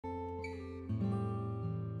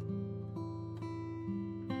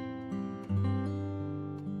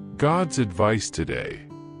God's advice today.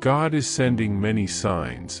 God is sending many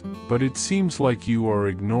signs, but it seems like you are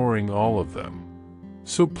ignoring all of them.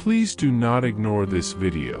 So please do not ignore this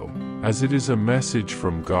video, as it is a message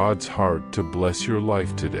from God's heart to bless your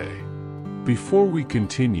life today. Before we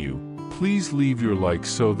continue, please leave your like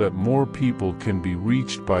so that more people can be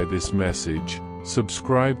reached by this message,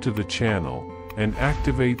 subscribe to the channel, and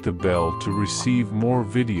activate the bell to receive more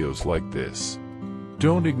videos like this.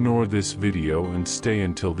 Don't ignore this video and stay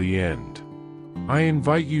until the end. I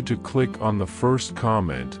invite you to click on the first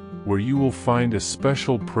comment, where you will find a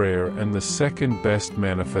special prayer and the second best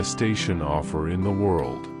manifestation offer in the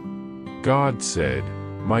world. God said,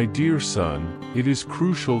 "My dear son, it is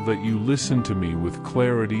crucial that you listen to me with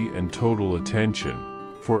clarity and total attention,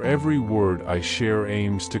 for every word I share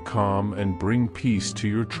aims to calm and bring peace to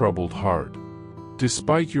your troubled heart.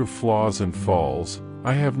 Despite your flaws and falls,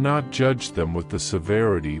 I have not judged them with the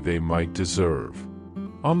severity they might deserve.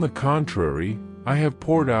 On the contrary, I have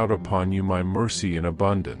poured out upon you my mercy in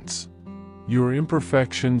abundance. Your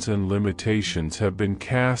imperfections and limitations have been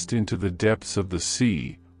cast into the depths of the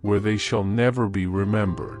sea, where they shall never be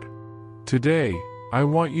remembered. Today, I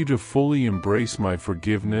want you to fully embrace my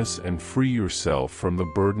forgiveness and free yourself from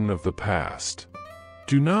the burden of the past.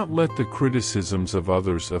 Do not let the criticisms of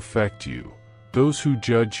others affect you. Those who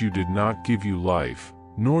judge you did not give you life,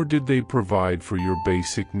 nor did they provide for your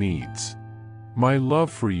basic needs. My love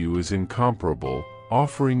for you is incomparable,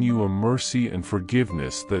 offering you a mercy and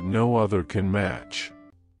forgiveness that no other can match.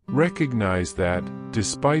 Recognize that,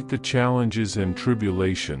 despite the challenges and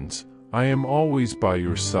tribulations, I am always by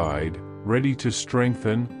your side, ready to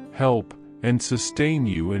strengthen, help, and sustain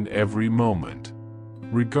you in every moment.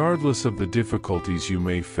 Regardless of the difficulties you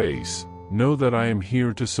may face, know that I am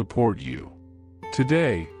here to support you.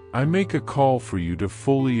 Today, I make a call for you to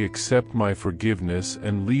fully accept my forgiveness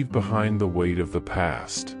and leave behind the weight of the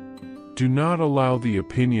past. Do not allow the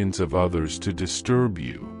opinions of others to disturb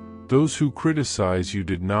you. Those who criticize you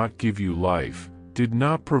did not give you life, did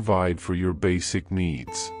not provide for your basic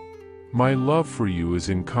needs. My love for you is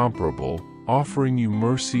incomparable, offering you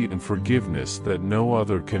mercy and forgiveness that no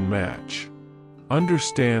other can match.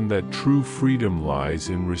 Understand that true freedom lies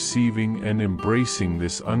in receiving and embracing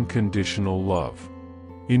this unconditional love.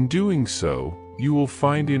 In doing so, you will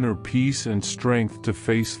find inner peace and strength to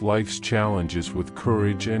face life's challenges with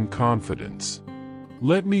courage and confidence.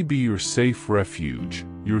 Let me be your safe refuge,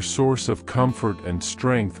 your source of comfort and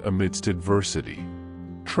strength amidst adversity.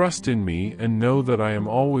 Trust in me and know that I am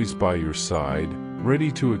always by your side,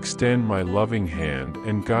 ready to extend my loving hand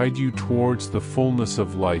and guide you towards the fullness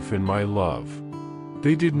of life in my love.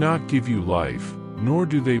 They did not give you life, nor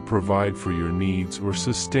do they provide for your needs or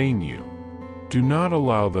sustain you. Do not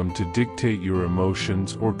allow them to dictate your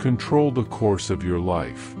emotions or control the course of your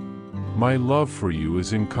life. My love for you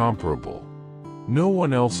is incomparable. No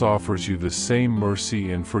one else offers you the same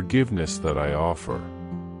mercy and forgiveness that I offer.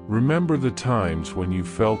 Remember the times when you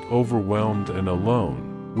felt overwhelmed and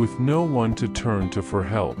alone, with no one to turn to for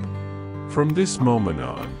help. From this moment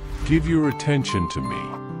on, give your attention to me.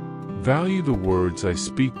 Value the words I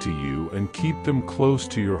speak to you and keep them close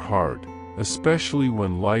to your heart, especially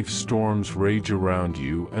when life's storms rage around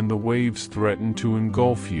you and the waves threaten to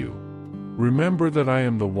engulf you. Remember that I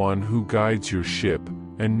am the one who guides your ship,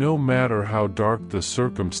 and no matter how dark the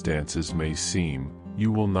circumstances may seem,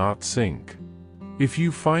 you will not sink. If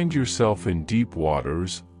you find yourself in deep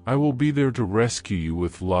waters, I will be there to rescue you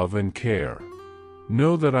with love and care.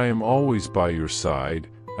 Know that I am always by your side,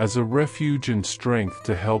 as a refuge and strength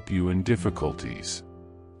to help you in difficulties.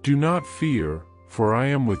 Do not fear, for I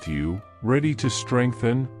am with you, ready to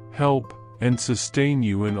strengthen, help, and sustain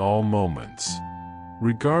you in all moments.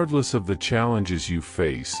 Regardless of the challenges you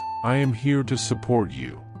face, I am here to support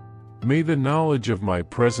you. May the knowledge of my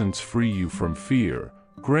presence free you from fear,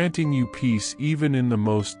 granting you peace even in the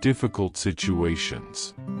most difficult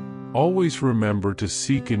situations. Always remember to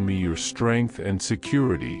seek in me your strength and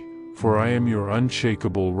security, for I am your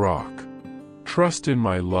unshakable rock. Trust in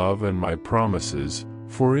my love and my promises,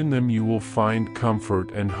 for in them you will find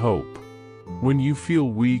comfort and hope. When you feel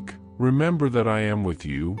weak, remember that I am with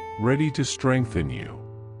you, ready to strengthen you.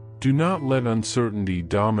 Do not let uncertainty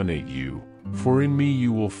dominate you, for in me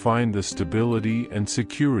you will find the stability and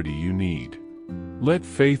security you need. Let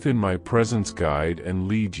faith in my presence guide and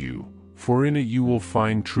lead you, for in it you will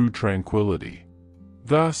find true tranquility.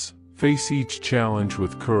 Thus, face each challenge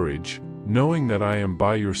with courage, knowing that I am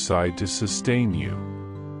by your side to sustain you.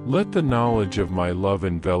 Let the knowledge of my love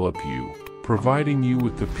envelop you, providing you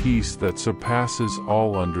with the peace that surpasses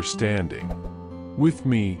all understanding. With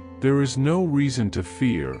me, there is no reason to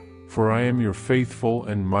fear, for I am your faithful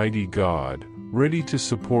and mighty God, ready to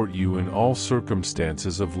support you in all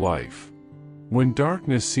circumstances of life. When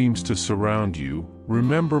darkness seems to surround you,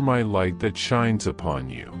 remember my light that shines upon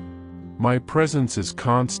you. My presence is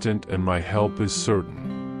constant and my help is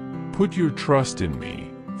certain. Put your trust in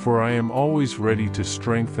me, for I am always ready to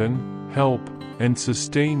strengthen, help, and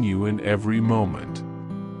sustain you in every moment.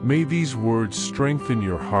 May these words strengthen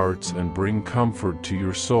your hearts and bring comfort to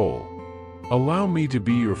your soul. Allow me to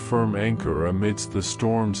be your firm anchor amidst the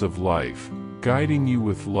storms of life, guiding you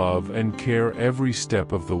with love and care every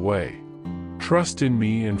step of the way. Trust in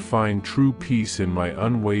me and find true peace in my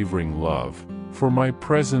unwavering love, for my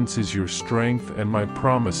presence is your strength and my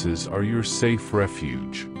promises are your safe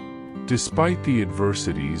refuge. Despite the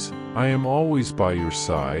adversities, I am always by your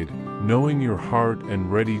side, knowing your heart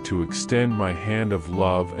and ready to extend my hand of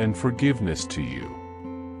love and forgiveness to you.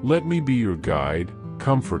 Let me be your guide,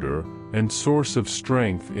 comforter, and source of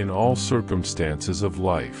strength in all circumstances of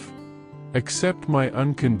life. Accept my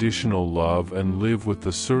unconditional love and live with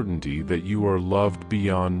the certainty that you are loved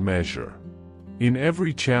beyond measure. In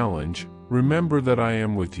every challenge, remember that I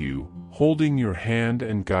am with you, holding your hand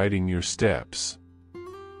and guiding your steps.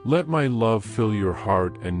 Let my love fill your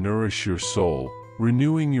heart and nourish your soul,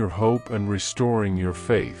 renewing your hope and restoring your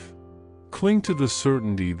faith. Cling to the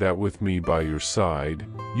certainty that with me by your side,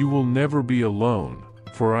 you will never be alone,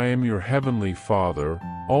 for I am your heavenly Father,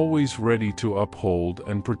 always ready to uphold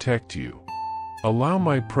and protect you. Allow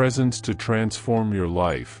my presence to transform your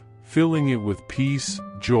life, filling it with peace,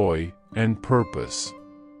 joy, and purpose.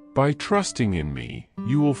 By trusting in me,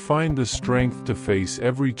 you will find the strength to face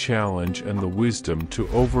every challenge and the wisdom to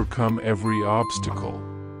overcome every obstacle.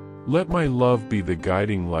 Let my love be the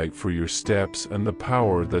guiding light for your steps and the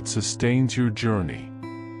power that sustains your journey.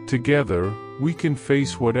 Together, we can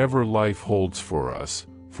face whatever life holds for us,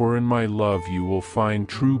 for in my love you will find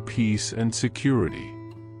true peace and security.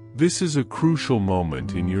 This is a crucial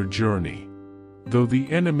moment in your journey. Though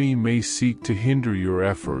the enemy may seek to hinder your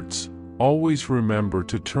efforts, always remember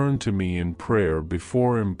to turn to me in prayer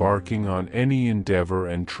before embarking on any endeavor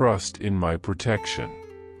and trust in my protection.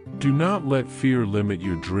 Do not let fear limit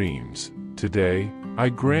your dreams. Today, I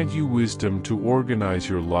grant you wisdom to organize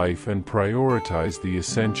your life and prioritize the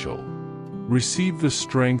essential. Receive the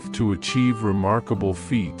strength to achieve remarkable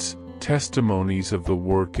feats, testimonies of the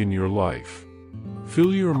work in your life.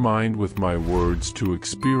 Fill your mind with my words to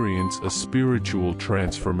experience a spiritual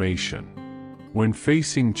transformation. When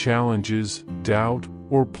facing challenges, doubt,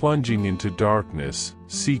 or plunging into darkness,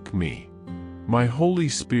 seek me. My Holy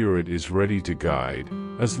Spirit is ready to guide,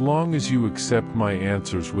 as long as you accept my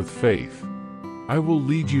answers with faith. I will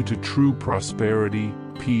lead you to true prosperity,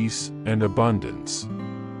 peace, and abundance.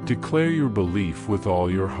 Declare your belief with all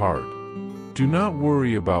your heart. Do not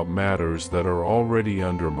worry about matters that are already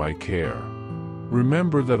under my care.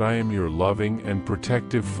 Remember that I am your loving and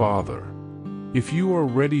protective Father. If you are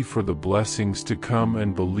ready for the blessings to come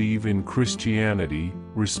and believe in Christianity,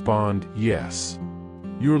 respond, yes.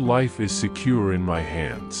 Your life is secure in my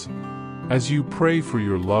hands. As you pray for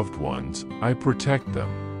your loved ones, I protect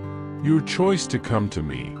them. Your choice to come to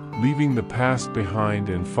me, leaving the past behind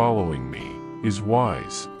and following me, is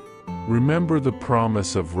wise. Remember the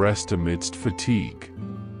promise of rest amidst fatigue.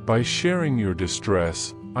 By sharing your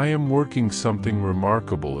distress, I am working something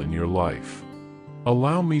remarkable in your life.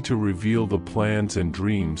 Allow me to reveal the plans and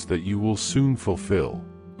dreams that you will soon fulfill.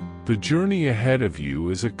 The journey ahead of you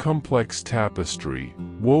is a complex tapestry,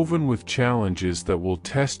 woven with challenges that will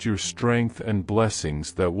test your strength and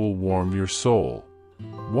blessings that will warm your soul.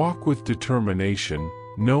 Walk with determination,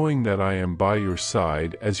 knowing that I am by your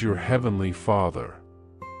side as your heavenly Father.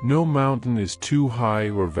 No mountain is too high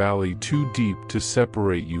or valley too deep to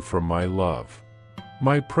separate you from my love.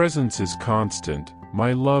 My presence is constant,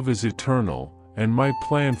 my love is eternal, and my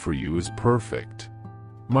plan for you is perfect.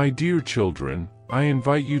 My dear children, I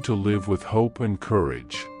invite you to live with hope and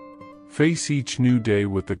courage. Face each new day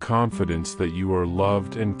with the confidence that you are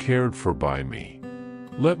loved and cared for by me.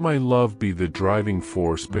 Let my love be the driving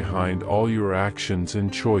force behind all your actions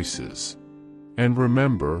and choices. And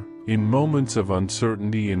remember, in moments of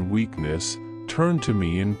uncertainty and weakness, turn to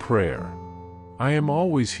me in prayer. I am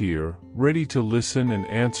always here, ready to listen and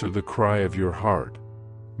answer the cry of your heart.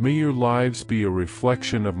 May your lives be a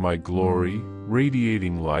reflection of my glory,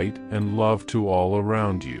 radiating light and love to all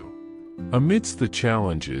around you. Amidst the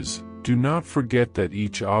challenges, do not forget that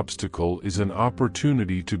each obstacle is an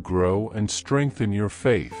opportunity to grow and strengthen your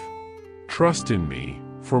faith. Trust in me,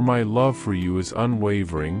 for my love for you is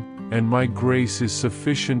unwavering, and my grace is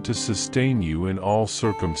sufficient to sustain you in all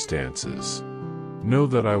circumstances. Know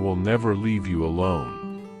that I will never leave you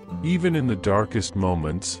alone. Even in the darkest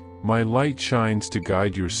moments, my light shines to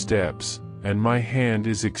guide your steps, and my hand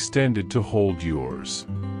is extended to hold yours.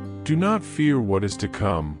 Do not fear what is to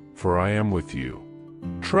come, for I am with you.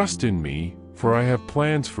 Trust in me, for I have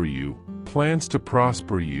plans for you, plans to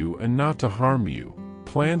prosper you and not to harm you,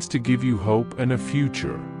 plans to give you hope and a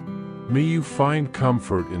future. May you find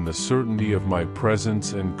comfort in the certainty of my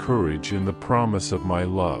presence and courage in the promise of my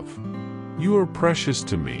love. You are precious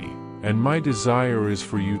to me, and my desire is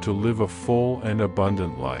for you to live a full and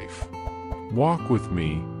abundant life. Walk with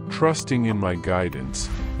me, trusting in my guidance,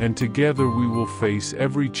 and together we will face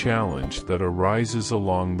every challenge that arises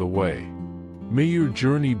along the way. May your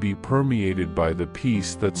journey be permeated by the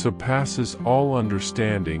peace that surpasses all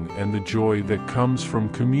understanding and the joy that comes from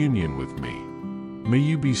communion with me. May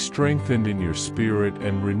you be strengthened in your spirit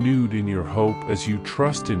and renewed in your hope as you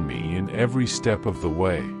trust in me in every step of the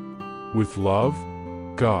way. With love,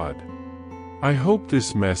 God. I hope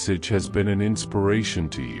this message has been an inspiration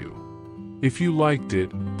to you. If you liked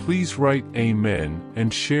it, please write Amen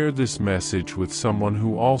and share this message with someone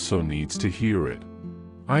who also needs to hear it.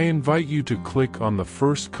 I invite you to click on the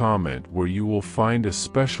first comment where you will find a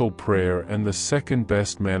special prayer and the second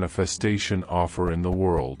best manifestation offer in the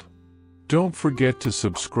world. Don't forget to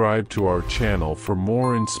subscribe to our channel for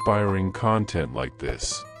more inspiring content like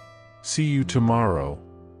this. See you tomorrow.